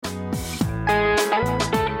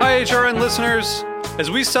HRN listeners.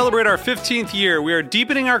 As we celebrate our 15th year, we are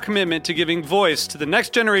deepening our commitment to giving voice to the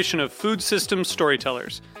next generation of food systems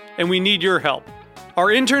storytellers, and we need your help. Our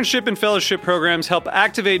internship and fellowship programs help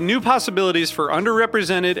activate new possibilities for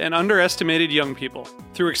underrepresented and underestimated young people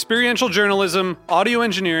through experiential journalism, audio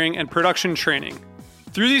engineering, and production training.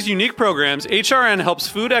 Through these unique programs, HRN helps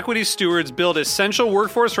food equity stewards build essential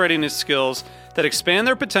workforce readiness skills that expand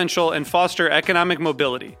their potential and foster economic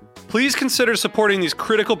mobility. Please consider supporting these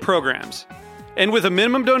critical programs. And with a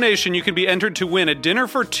minimum donation, you can be entered to win a dinner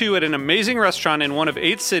for two at an amazing restaurant in one of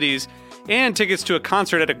 8 cities and tickets to a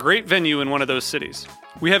concert at a great venue in one of those cities.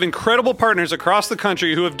 We have incredible partners across the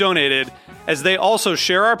country who have donated, as they also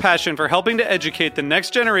share our passion for helping to educate the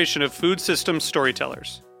next generation of food systems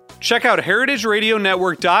storytellers. Check out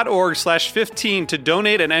heritageradionetwork.org/15 to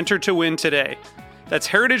donate and enter to win today. That's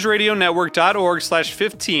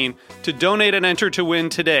heritageradionetwork.org/15 to donate and enter to win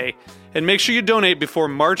today. And make sure you donate before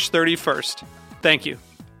March 31st. Thank you.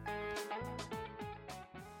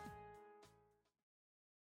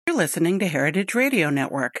 You're listening to Heritage Radio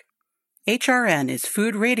Network. HRN is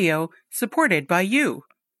food radio supported by you.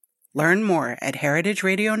 Learn more at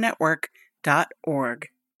heritageradionetwork.org.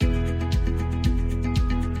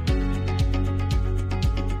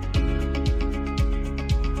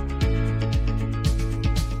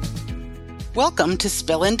 Welcome to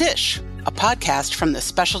Spill and Dish, a podcast from the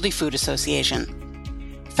Specialty Food Association.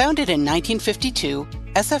 Founded in 1952,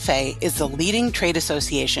 SFA is the leading trade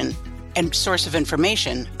association and source of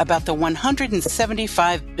information about the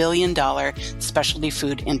 $175 billion specialty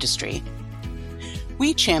food industry.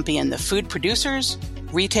 We champion the food producers,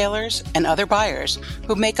 retailers, and other buyers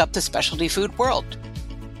who make up the specialty food world.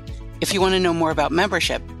 If you want to know more about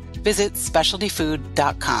membership, visit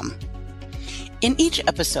specialtyfood.com. In each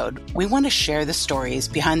episode, we want to share the stories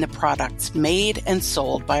behind the products made and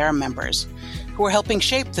sold by our members who are helping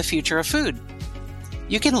shape the future of food.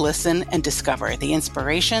 You can listen and discover the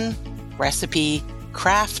inspiration, recipe,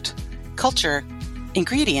 craft, culture,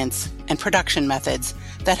 ingredients, and production methods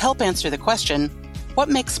that help answer the question, what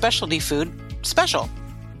makes specialty food special?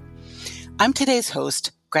 I'm today's host,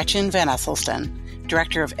 Gretchen Van Esselstyn,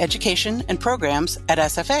 Director of Education and Programs at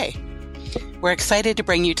SFA. We're excited to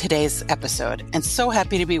bring you today's episode and so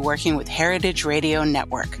happy to be working with Heritage Radio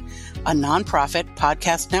Network, a nonprofit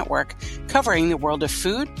podcast network covering the world of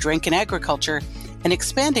food, drink, and agriculture and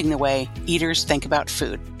expanding the way eaters think about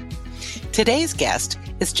food. Today's guest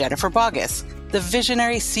is Jennifer Boggiss, the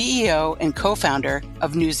visionary CEO and co-founder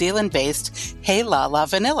of New Zealand-based Heilala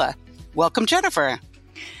Vanilla. Welcome, Jennifer.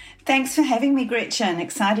 Thanks for having me, Gretchen.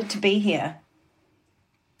 Excited to be here.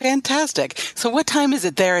 Fantastic. So what time is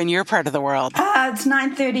it there in your part of the world? It's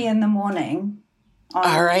 9:30 in the morning.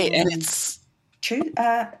 All right. And it's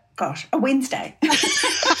a Wednesday.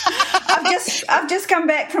 I've just come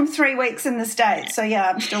back from 3 weeks in the States. So yeah,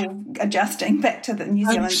 I'm still adjusting back to the New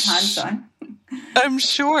Zealand time zone. I'm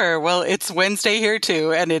sure. Well, it's Wednesday here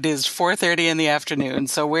too, and it is 4:30 in the afternoon.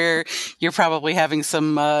 So you're probably having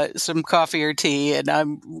some coffee or tea, and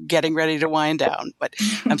I'm getting ready to wind down. But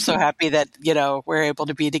I'm so happy that we're able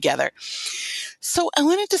to be together. So I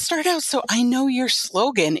wanted to start out. So I know your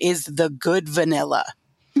slogan is the good vanilla.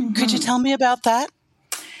 Mm-hmm. Could you tell me about that?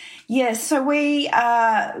 Yes, so we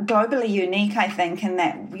are globally unique, I think, in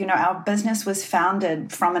that, our business was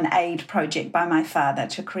founded from an aid project by my father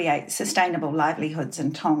to create sustainable livelihoods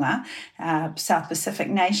in Tonga, South Pacific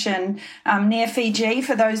nation, near Fiji,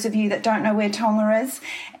 for those of you that don't know where Tonga is.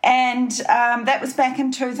 And that was back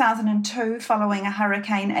in 2002 following a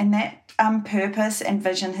hurricane, and that purpose and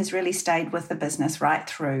vision has really stayed with the business right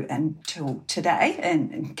through until today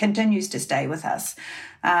and continues to stay with us.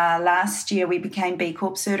 Last year we became B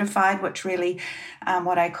Corp certified, which really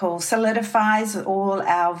what I call solidifies all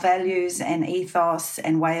our values and ethos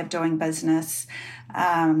and way of doing business.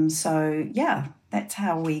 So yeah, that's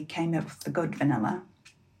how we came up with the good vanilla.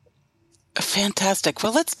 Fantastic.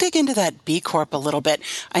 Well, let's dig into that B Corp a little bit.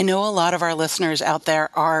 I know a lot of our listeners out there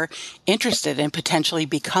are interested in potentially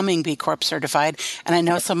becoming B Corp certified, and I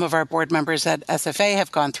know some of our board members at SFA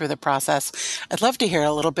have gone through the process. I'd love to hear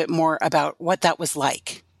a little bit more about what that was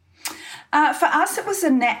like. For us, it was a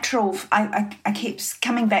natural, I keep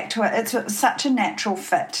coming back to it, it was such a natural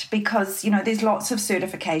fit because, there's lots of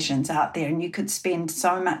certifications out there and you could spend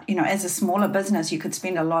so much, as a smaller business, you could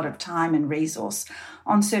spend a lot of time and resource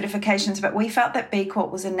on certifications, but we felt that B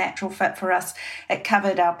Corp was a natural fit for us. It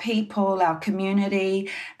covered our people, our community,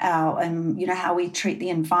 how we treat the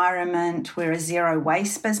environment. We're a zero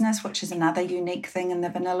waste business, which is another unique thing in the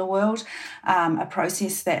vanilla world, a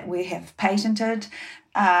process that we have patented.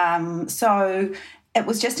 So it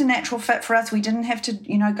was just a natural fit for us. We didn't have to,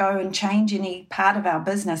 go and change any part of our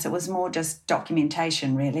business. It was more just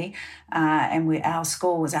documentation, really. And our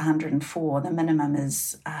score was 104. The minimum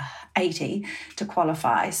is 80 to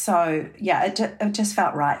qualify. So, yeah, it just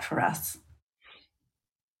felt right for us.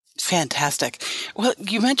 Fantastic. Well,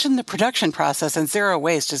 you mentioned the production process, and zero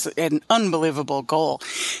waste is an unbelievable goal.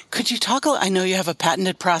 Could you talk, I know you have a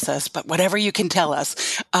patented process, but whatever you can tell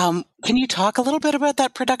us, can you talk a little bit about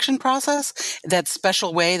that production process, that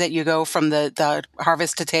special way that you go from the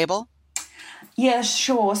harvest to table? Yeah,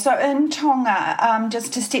 sure. So in Tonga,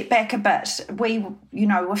 just to step back a bit, we,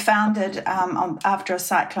 were founded after a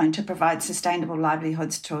cyclone to provide sustainable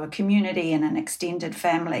livelihoods to a community and an extended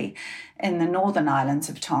family in the northern islands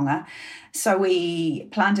of Tonga. So we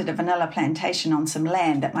planted a vanilla plantation on some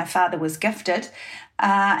land that my father was gifted,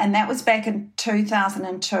 and that was back in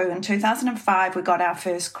 2002. In 2005, we got our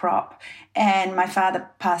first crop, and my father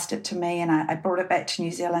passed it to me, and I brought it back to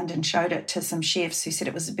New Zealand and showed it to some chefs who said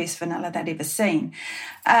it was the best vanilla they'd ever seen.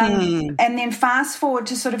 And then fast forward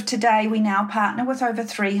to sort of today, we now partner with over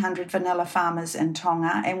 300 vanilla farmers in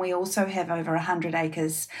Tonga, and we also have over 100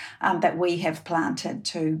 acres that we have planted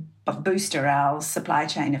to booster our supply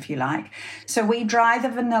chain, if you like. So we dry the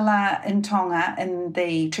vanilla in Tonga in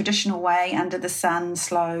the traditional way, under the sun,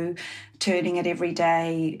 slow, turning it every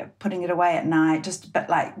day, putting it away at night, just a bit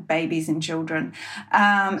like babies and children.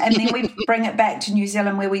 And then we bring it back to New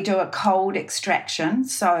Zealand where we do a cold extraction.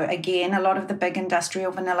 So again, a lot of the big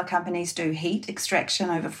industrial vanilla companies do heat extraction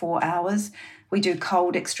over 4 hours. We do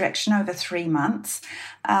cold extraction over 3 months.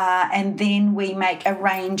 And then we make a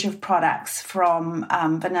range of products from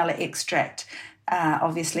vanilla extract,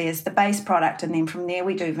 obviously as the base product, and then from there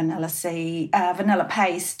we do vanilla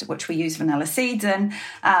paste, which we use vanilla seeds in,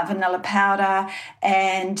 vanilla powder,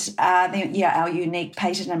 and then our unique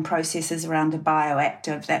patented processes around a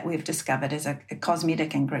bioactive that we've discovered as a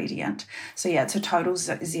cosmetic ingredient. So it's a total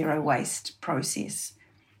zero waste process.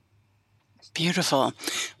 Beautiful.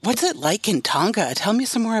 What's it like in Tonga? Tell me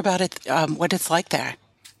some more about it, what it's like there.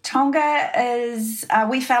 Tonga is,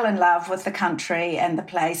 we fell in love with the country and the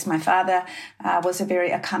place. My father was a very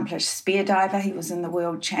accomplished spear diver. He was in the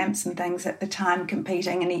world champs and things at the time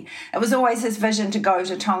competing. And it was always his vision to go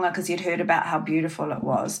to Tonga because he'd heard about how beautiful it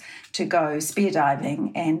was to go spear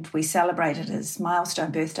diving. And we celebrated his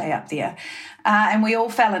milestone birthday up there. And we all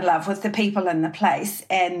fell in love with the people in the place.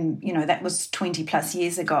 And, that was 20 plus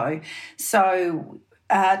years ago. So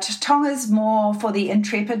Tonga's more for the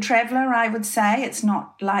intrepid traveller, I would say. It's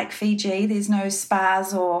not like Fiji. There's no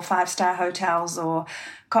spas or five-star hotels or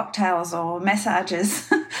cocktails or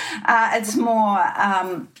massages. It's more,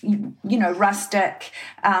 rustic,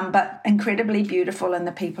 but incredibly beautiful, and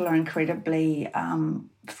the people are incredibly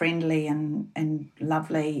friendly and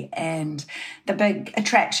lovely. And the big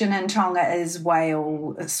attraction in Tonga is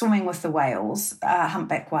swimming with the whales,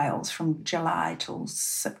 humpback whales, from July till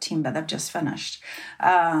September. They've just finished.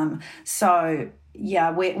 We're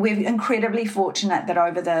incredibly fortunate that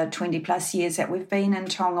over the 20 plus years that we've been in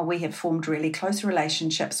Tonga, we have formed really close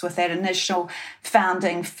relationships with that initial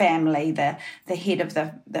founding family. The head of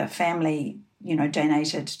the family,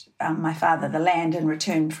 donated my father the land in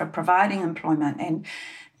return for providing employment, and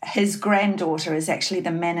his granddaughter is actually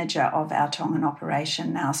the manager of our Tongan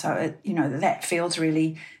operation now. So, that feels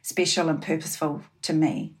really special and purposeful to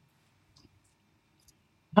me.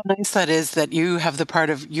 How nice that is that you have the part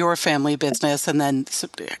of your family business and then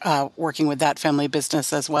working with that family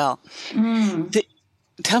business as well.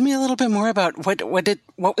 Tell me a little bit more about what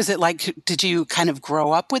was it like? Did you kind of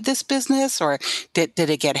grow up with this business, or did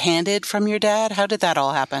it get handed from your dad? How did that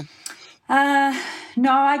all happen?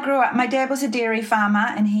 No, I grew up. My dad was a dairy farmer,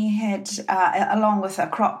 and he had, along with a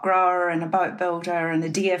crop grower and a boat builder and a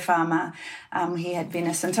deer farmer, he had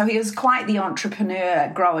venison. So he was quite the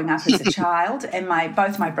entrepreneur growing up as a child. And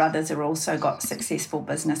both my brothers have also got successful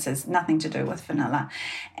businesses, nothing to do with vanilla.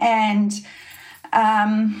 And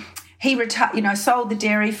he sold the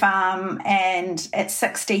dairy farm, and at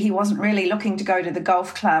 60, he wasn't really looking to go to the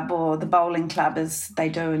golf club or the bowling club as they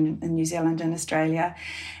do in New Zealand and Australia.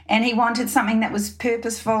 And he wanted something that was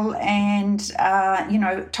purposeful, and,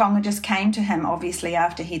 Tonga just came to him, obviously,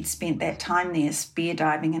 after he'd spent that time there spear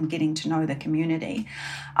diving and getting to know the community.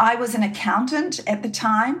 I was an accountant at the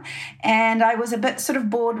time, and I was a bit sort of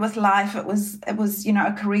bored with life. It was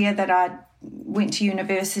a career that I went to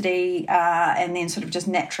university and then sort of just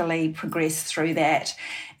naturally progressed through that.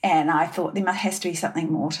 And I thought there has to be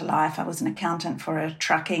something more to life. I was an accountant for a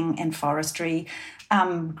trucking and forestry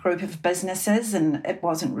group of businesses, and it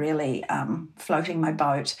wasn't really floating my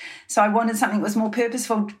boat. So I wanted something that was more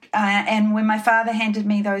purposeful. And when my father handed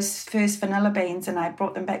me those first vanilla beans and I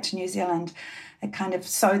brought them back to New Zealand, it kind of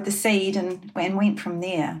sowed the seed and went from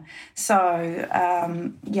there. So,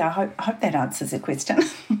 I hope that answers the question.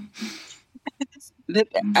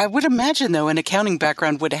 I would imagine, though, an accounting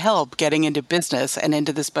background would help getting into business and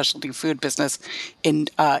into the specialty food business in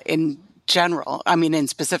general. I mean, in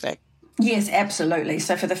specific. Yes, absolutely.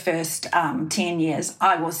 So for the first 10 years,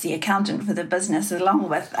 I was the accountant for the business along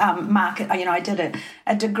with market. I did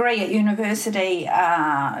a degree at university,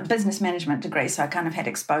 business management degree. So I kind of had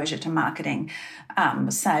exposure to marketing,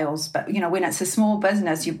 sales. But, when it's a small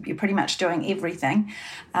business, you're pretty much doing everything.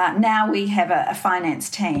 Now we have a finance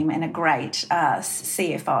team and a great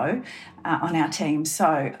CFO on our team.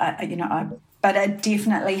 So, but it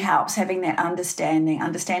definitely helps having that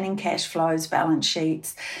understanding cash flows, balance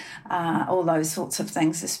sheets, all those sorts of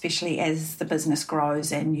things, especially as the business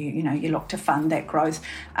grows and you look to fund that growth.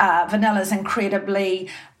 Vanilla's incredibly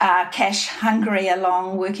cash hungry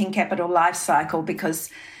along working capital life cycle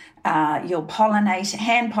because you're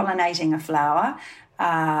hand pollinating a flower.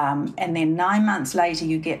 And then 9 months later,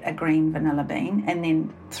 you get a green vanilla bean, and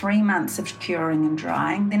then 3 months of curing and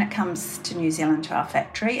drying. Then it comes to New Zealand to our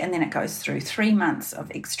factory, and then it goes through 3 months of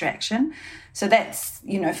extraction. So that's,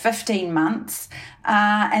 15 months.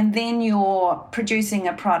 And then you're producing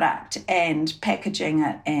a product and packaging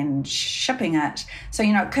it and shipping it. So,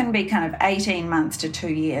 it can be kind of 18 months to 2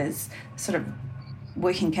 years sort of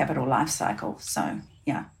working capital life cycle. So,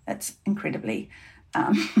 yeah, it's incredibly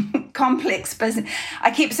complex business.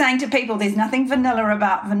 I keep saying to people there's nothing vanilla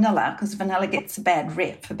about vanilla because vanilla gets a bad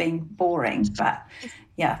rep for being boring, but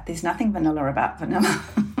there's nothing vanilla about vanilla.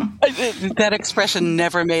 That expression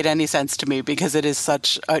never made any sense to me because it is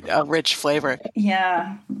such a rich flavor.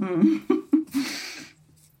 Yeah.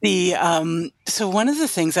 So one of the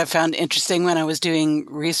things I found interesting when I was doing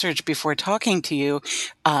research before talking to you,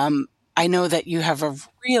 I know that you have a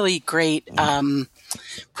really great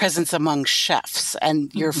presence among chefs,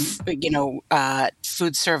 and your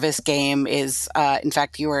food service game is, in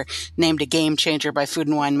fact, you were named a game changer by Food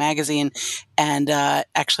and Wine magazine, and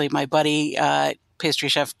actually my buddy pastry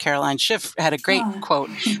chef Caroline Schiff had a great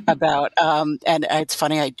quote about, and it's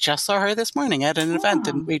funny, I just saw her this morning at an event,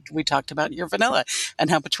 and we talked about your vanilla and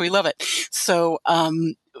how much we love it. So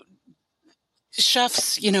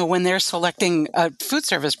chefs, when they're selecting a food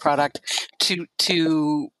service product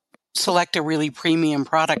to select a really premium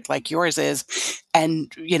product like yours is,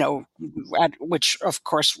 and, which of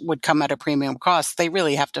course would come at a premium cost, they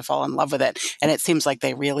really have to fall in love with it. And it seems like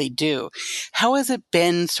they really do. How has it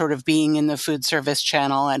been sort of being in the food service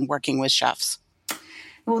channel and working with chefs?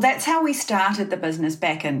 Well, that's how we started the business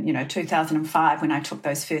back in, 2005 when I took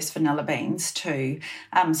those first vanilla beans to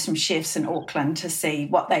some chefs in Auckland to see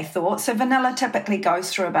what they thought. So vanilla typically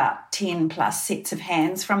goes through about 10 plus sets of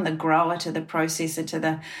hands, from the grower to the processor to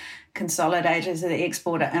the consolidators, the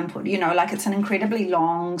exporter, import. It's an incredibly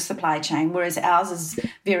long supply chain, whereas ours is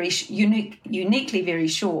very uniquely very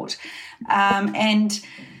short. And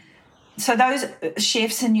so those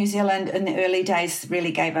chefs in New Zealand in the early days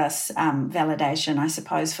really gave us validation, I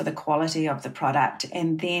suppose, for the quality of the product.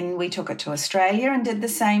 And then we took it to Australia and did the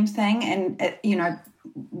same thing, and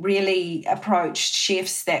really approached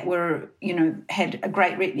chefs that were, had a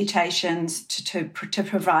great reputations to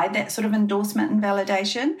provide that sort of endorsement and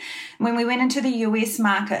validation. When we went into the US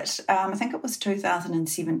market, I think it was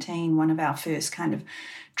 2017, one of our first kind of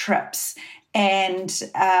trips, and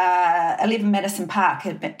 11 Madison Park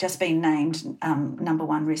had just been named number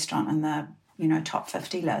one restaurant in the top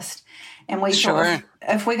 50 list. And we thought,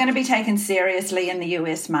 if we're going to be taken seriously in the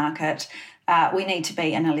US market, we need to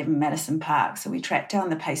be in 11 Madison Park. So we tracked down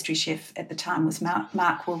the pastry chef at the time, was Mark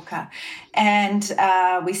Wilker. And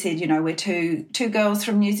we said, we're two girls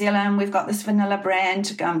from New Zealand. We've got this vanilla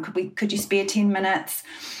brand. Could you spare 10 minutes?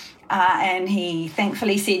 And he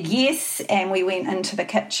thankfully said yes, and we went into the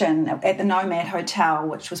kitchen at the Nomad Hotel,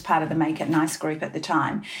 which was part of the Make It Nice group at the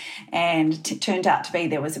time. And it turned out to be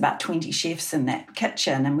there was about 20 chefs in that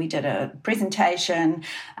kitchen, and we did a presentation.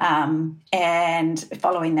 And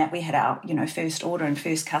following that, we had our first order and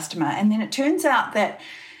first customer. And then it turns out that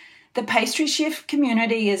the pastry chef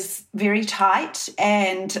community is very tight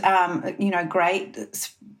and great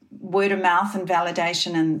word of mouth and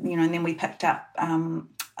validation, and and then we picked up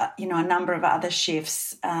a number of other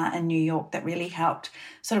chefs in New York that really helped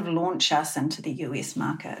sort of launch us into the US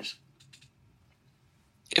market.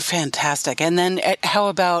 Fantastic. And then how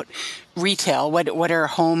about retail? What are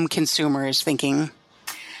home consumers thinking?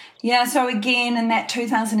 Yeah, so again, in that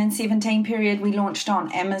 2017 period, we launched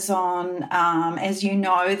on Amazon. As you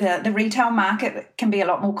know, the retail market can be a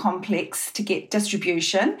lot more complex to get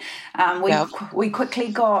distribution. We quickly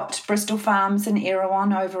got Bristol Farms and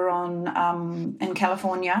Erewhon over on in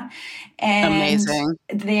California. And amazing.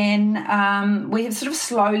 then we have sort of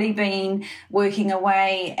slowly been working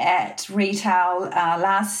away at retail.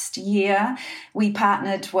 Last year, we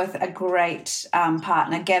partnered with a great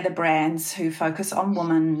partner, Gather Brands, who focus on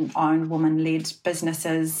women-owned, women-led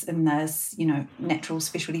businesses in this, natural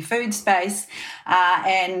specialty food space.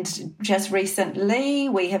 And just recently,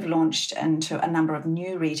 we have launched into a number of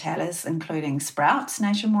new retailers, including Sprouts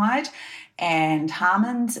nationwide, and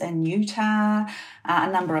Harmon's in Utah, a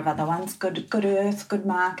number of other ones, Good Earth, Good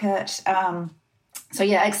Market. So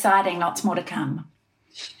yeah, exciting, lots more to come.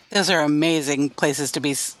 Those are amazing places to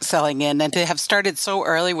be selling in, and to have started so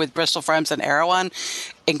early with Bristol Farms and Erewhon,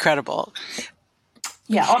 incredible.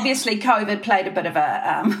 Yeah, obviously COVID played a bit of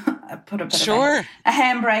a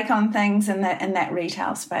handbrake on things in that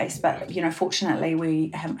retail space, but fortunately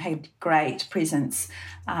we have had great presence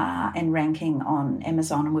and ranking on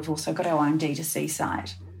Amazon, and we've also got our own D2C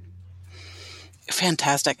site.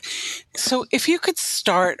 Fantastic. So if you could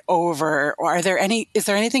start over, or is there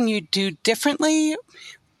anything you do differently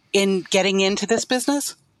in getting into this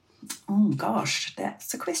business? Oh gosh,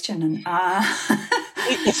 that's a question. And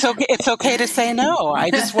it's okay to say no.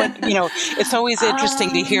 I just want, it's always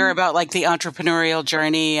interesting to hear about like the entrepreneurial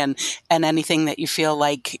journey and anything that you feel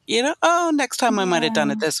like, next time I might have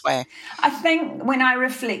done it this way. I think when I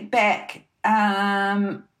reflect back,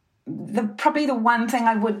 probably the one thing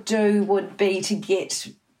I would do would be to get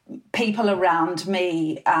people around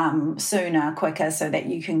me sooner, quicker, so that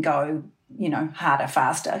you can go, harder,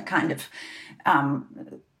 faster, kind of.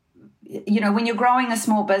 When you're growing a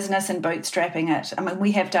small business and bootstrapping it, I mean,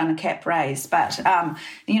 we have done a cap raise, but,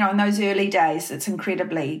 in those early days, it's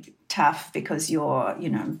incredibly tough because you're,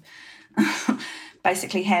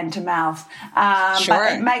 basically hand to mouth. Sure.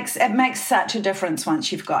 But it makes such a difference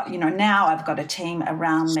once you've got, now I've got a team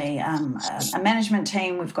around me, a management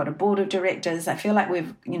team, we've got a board of directors. I feel like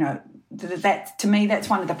we've, that to me, that's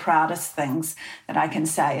one of the proudest things that I can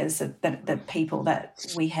say is that the people that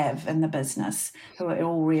we have in the business who are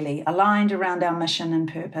all really aligned around our mission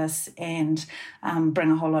and purpose and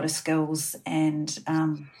bring a whole lot of skills and,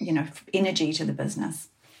 energy to the business.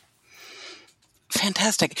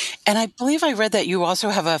 Fantastic. And I believe I read that you also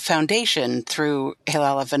have a foundation through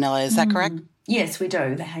Heilala Vanilla. Is that correct? Yes, we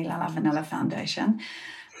do, the Heilala Vanilla Foundation,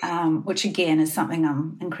 which again is something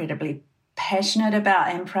I'm incredibly passionate about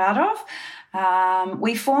and proud of.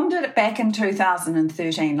 We formed it back in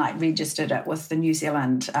 2013, registered it with the New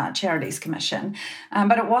Zealand Charities Commission.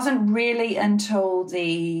 But it wasn't really until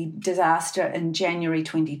the disaster in January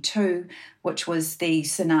 22, which was the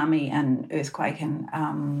tsunami and earthquake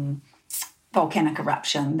and volcanic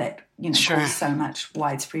eruption that caused so much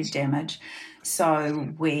widespread damage.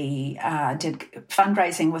 So we did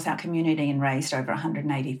fundraising with our community and raised over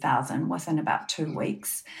 $180,000 within about 2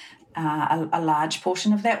 weeks. A large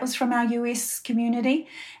portion of that was from our US community,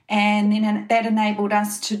 and then that enabled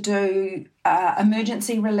us to do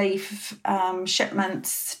emergency relief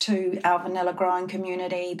shipments to our vanilla growing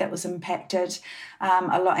community that was impacted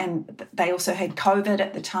a lot, and they also had COVID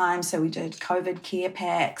at the time, so we did COVID care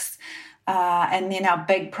packs. And then our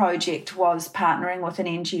big project was partnering with an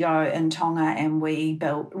NGO in Tonga, and we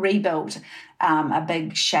rebuilt a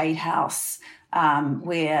big shade house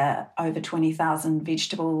where over 20,000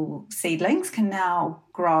 vegetable seedlings can now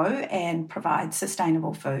grow and provide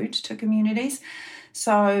sustainable food to communities.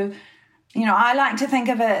 So, I like to think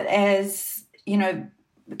of it as,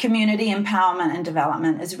 community empowerment and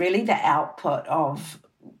development is really the output of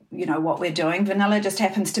what we're doing. Vanilla just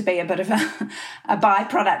happens to be a bit of a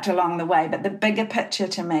byproduct along the way, but the bigger picture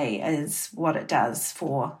to me is what it does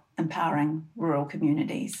for empowering rural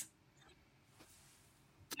communities.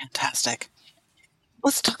 Fantastic.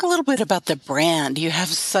 Let's talk a little bit about the brand. You have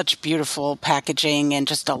such beautiful packaging and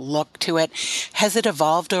just a look to it. Has it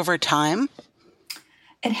evolved over time?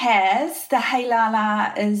 It has. The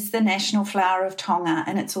Heilala is the national flower of Tonga,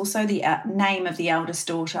 and it's also the name of the eldest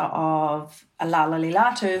daughter of Alala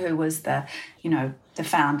Lilatu, who was the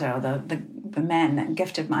founder, or the man that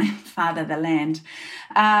gifted my father the land.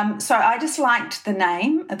 So I just liked the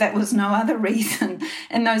name. That was no other reason.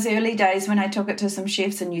 In those early days when I took it to some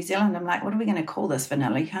chefs in New Zealand, I'm like, what are we going to call this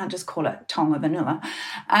vanilla? You can't just call it Tonga vanilla.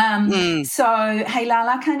 So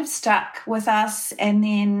Heilala kind of stuck with us, and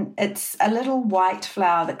then it's a little white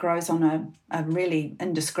flower that grows on a really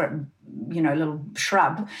indescript little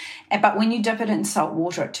shrub. But when you dip it in salt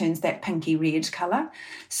water, it turns that pinky red colour.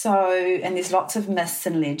 So, and there's lots of myths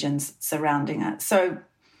and legends surrounding it. So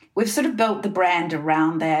we've sort of built the brand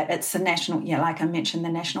around that. It's the national, like I mentioned, the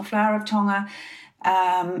national flower of Tonga.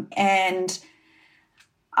 And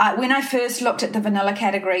when I first looked at the vanilla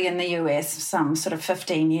category in the US some sort of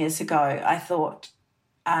 15 years ago, I thought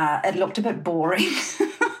it looked a bit boring.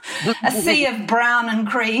 A sea of brown and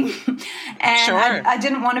cream. And sure. I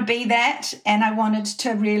didn't want to be that. And I wanted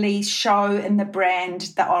to really show in the brand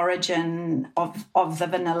the origin of the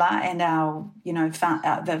vanilla and our,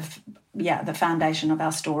 the foundation of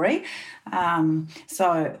our story.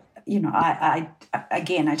 So, I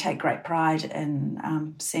take great pride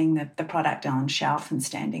in seeing the product on shelf and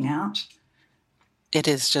standing out. It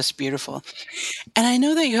is just beautiful. And I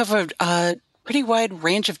know that you have a pretty wide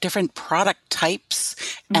range of different product types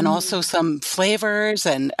and also some flavors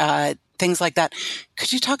and things like that.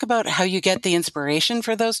 Could you talk about how you get the inspiration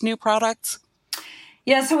for those new products?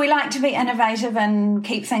 Yeah, so we like to be innovative and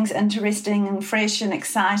keep things interesting and fresh and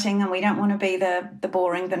exciting, and we don't want to be the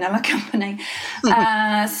boring vanilla company.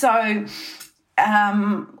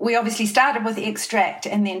 We obviously started with extract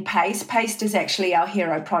and then paste. Paste is actually our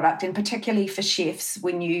hero product, and particularly for chefs,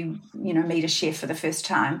 when you meet a chef for the first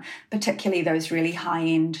time, particularly those really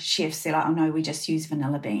high-end chefs, they're like, oh no, we just use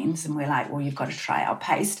vanilla beans. And we're like, well, you've got to try our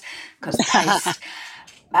paste, because paste...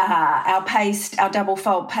 our double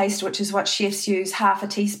fold paste, which is what chefs use, half a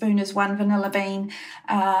teaspoon is one vanilla bean,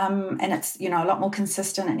 and it's a lot more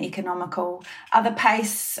consistent and economical. Other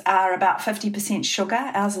pastes are about 50%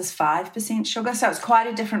 sugar. Ours is 5% sugar, so it's quite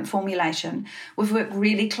a different formulation. We've worked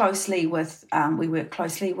really closely with a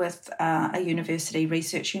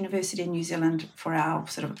research university in New Zealand for our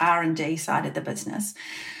sort of R&D side of the business.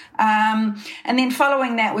 And then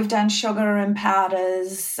following that, we've done sugar and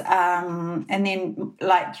powders. And then,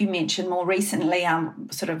 like you mentioned, more recently, our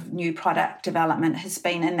sort of new product development has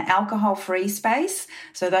been in the alcohol-free space.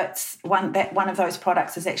 So that's one of those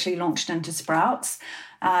products is actually launched into Sprouts.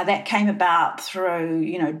 That came about through,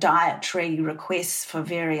 dietary requests for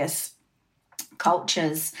various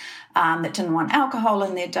cultures that didn't want alcohol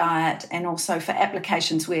in their diet, and also for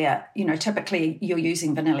applications where, typically you're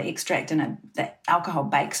using vanilla extract and the alcohol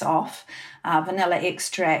bakes off. Vanilla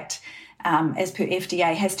extract, as per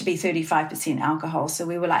FDA, has to be 35% alcohol. So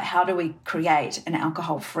we were like, how do we create an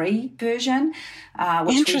alcohol-free version?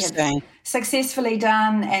 Which we have successfully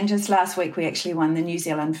done. And just last week, we actually won the New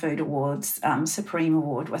Zealand Food Awards Supreme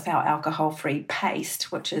Award with our alcohol-free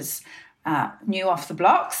paste, which is new off the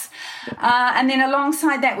blocks. And then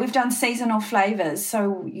alongside that, we've done seasonal flavours.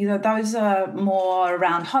 So, those are more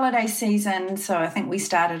around holiday season. So I think we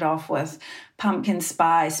started off with pumpkin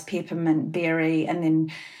spice, peppermint berry, and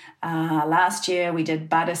then last year we did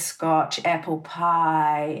butterscotch, apple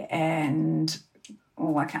pie, and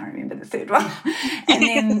I can't remember the third one. And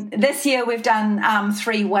then this year we've done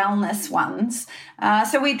 3 wellness ones.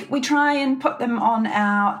 So we try and put them on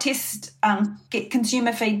our test, get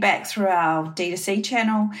consumer feedback through our D2C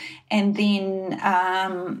channel. And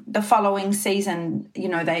then the following season,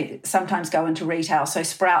 they sometimes go into retail. So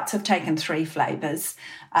Sprouts have taken 3 flavours,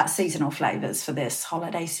 seasonal flavours for this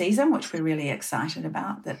holiday season, which we're really excited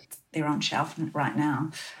about, that they're on shelf right now.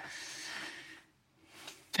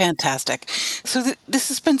 Fantastic. So this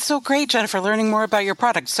has been so great, Jennifer, learning more about your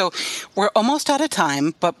product. So we're almost out of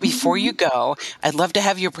time, but before you go, I'd love to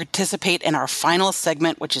have you participate in our final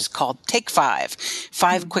segment, which is called Take 5.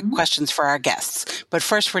 5 quick questions for our guests. But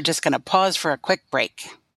first, we're just going to pause for a quick break.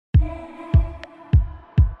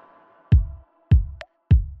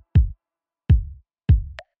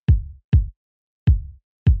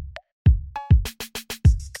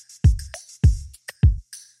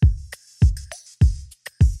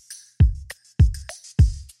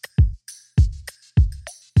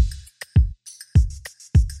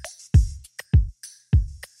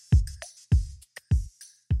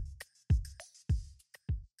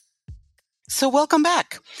 So welcome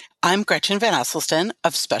back. I'm Gretchen Van Asselston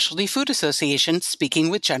of Specialty Food Association,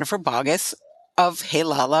 speaking with Jennifer Boggiss of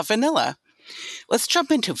Heilala Vanilla. Let's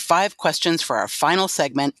jump into 5 questions for our final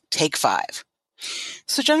segment, Take 5.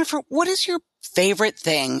 So Jennifer, what is your favorite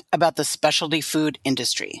thing about the specialty food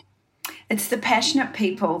industry? It's the passionate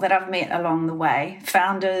people that I've met along the way,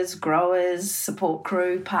 founders, growers, support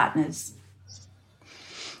crew, partners.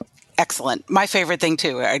 Excellent. My favorite thing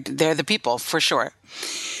too. They're the people, for sure.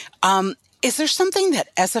 Is there something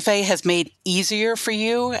that SFA has made easier for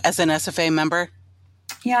you as an SFA member?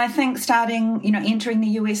 Yeah, I think entering the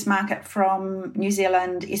US market from New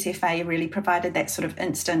Zealand, SFA really provided that sort of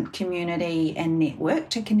instant community and network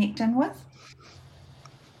to connect in with.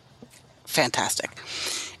 Fantastic.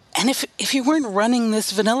 And if you weren't running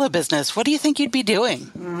this vanilla business, what do you think you'd be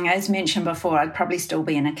doing? As mentioned before, I'd probably still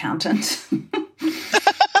be an accountant.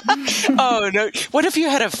 Oh, no. What if you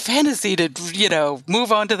had a fantasy to,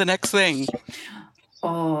 move on to the next thing?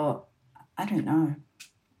 Or, I don't know,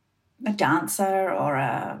 a dancer or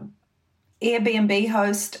a Airbnb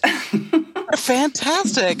host.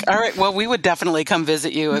 Fantastic. All right. Well, we would definitely come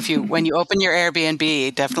visit you when you open your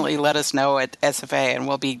Airbnb, definitely let us know at SFA and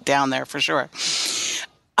we'll be down there for sure.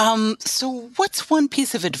 So what's one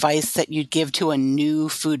piece of advice that you'd give to a new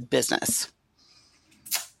food business?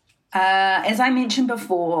 As I mentioned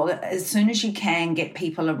before, as soon as you can get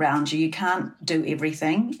people around you, you can't do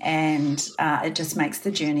everything, and it just makes the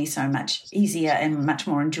journey so much easier and much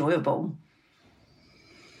more enjoyable.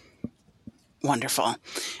 Wonderful.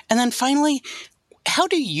 And then finally, how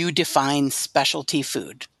do you define specialty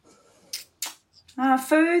food?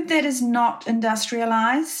 Food that is not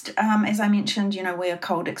industrialized. As I mentioned, we're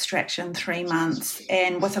cold extraction 3 months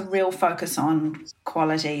and with a real focus on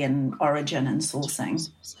quality and origin and sourcing.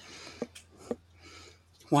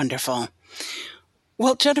 Wonderful.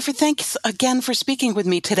 Well, Jennifer, thanks again for speaking with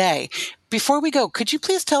me today. Before we go, could you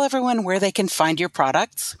please tell everyone where they can find your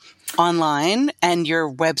products online and your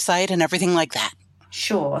website and everything like that?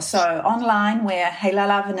 Sure. So online, we're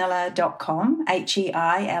heilalavanilla.com,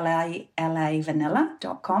 Heilala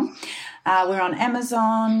vanilla.com. We're on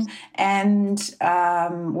Amazon and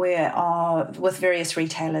we're with various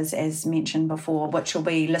retailers, as mentioned before, which will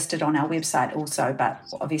be listed on our website also, but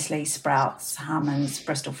obviously Sprouts, Harmon's,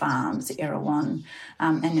 Bristol Farms, Erewhon,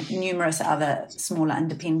 and numerous other smaller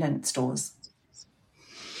independent stores.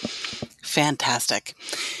 Fantastic.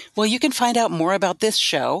 Well, you can find out more about this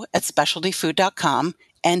show at specialtyfood.com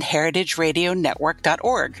and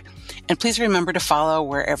heritageradionetwork.org. And please remember to follow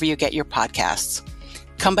wherever you get your podcasts.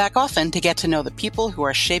 Come back often to get to know the people who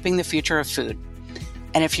are shaping the future of food.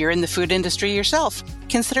 And if you're in the food industry yourself,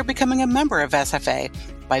 consider becoming a member of SFA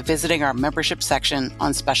by visiting our membership section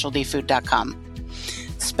on specialtyfood.com.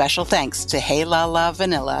 Special thanks to Heilala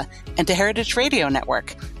Vanilla and to Heritage Radio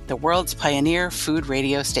Network, the world's pioneer food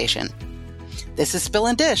radio station. This is Spill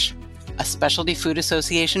and Dish, a Specialty Food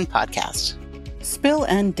Association podcast. Spill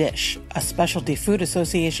and Dish, a Specialty Food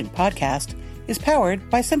Association podcast, is powered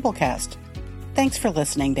by Simplecast. Thanks for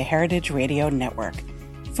listening to Heritage Radio Network,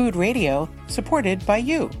 food radio supported by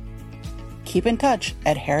you. Keep in touch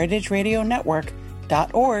at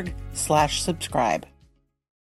heritageradionetwork.org/subscribe.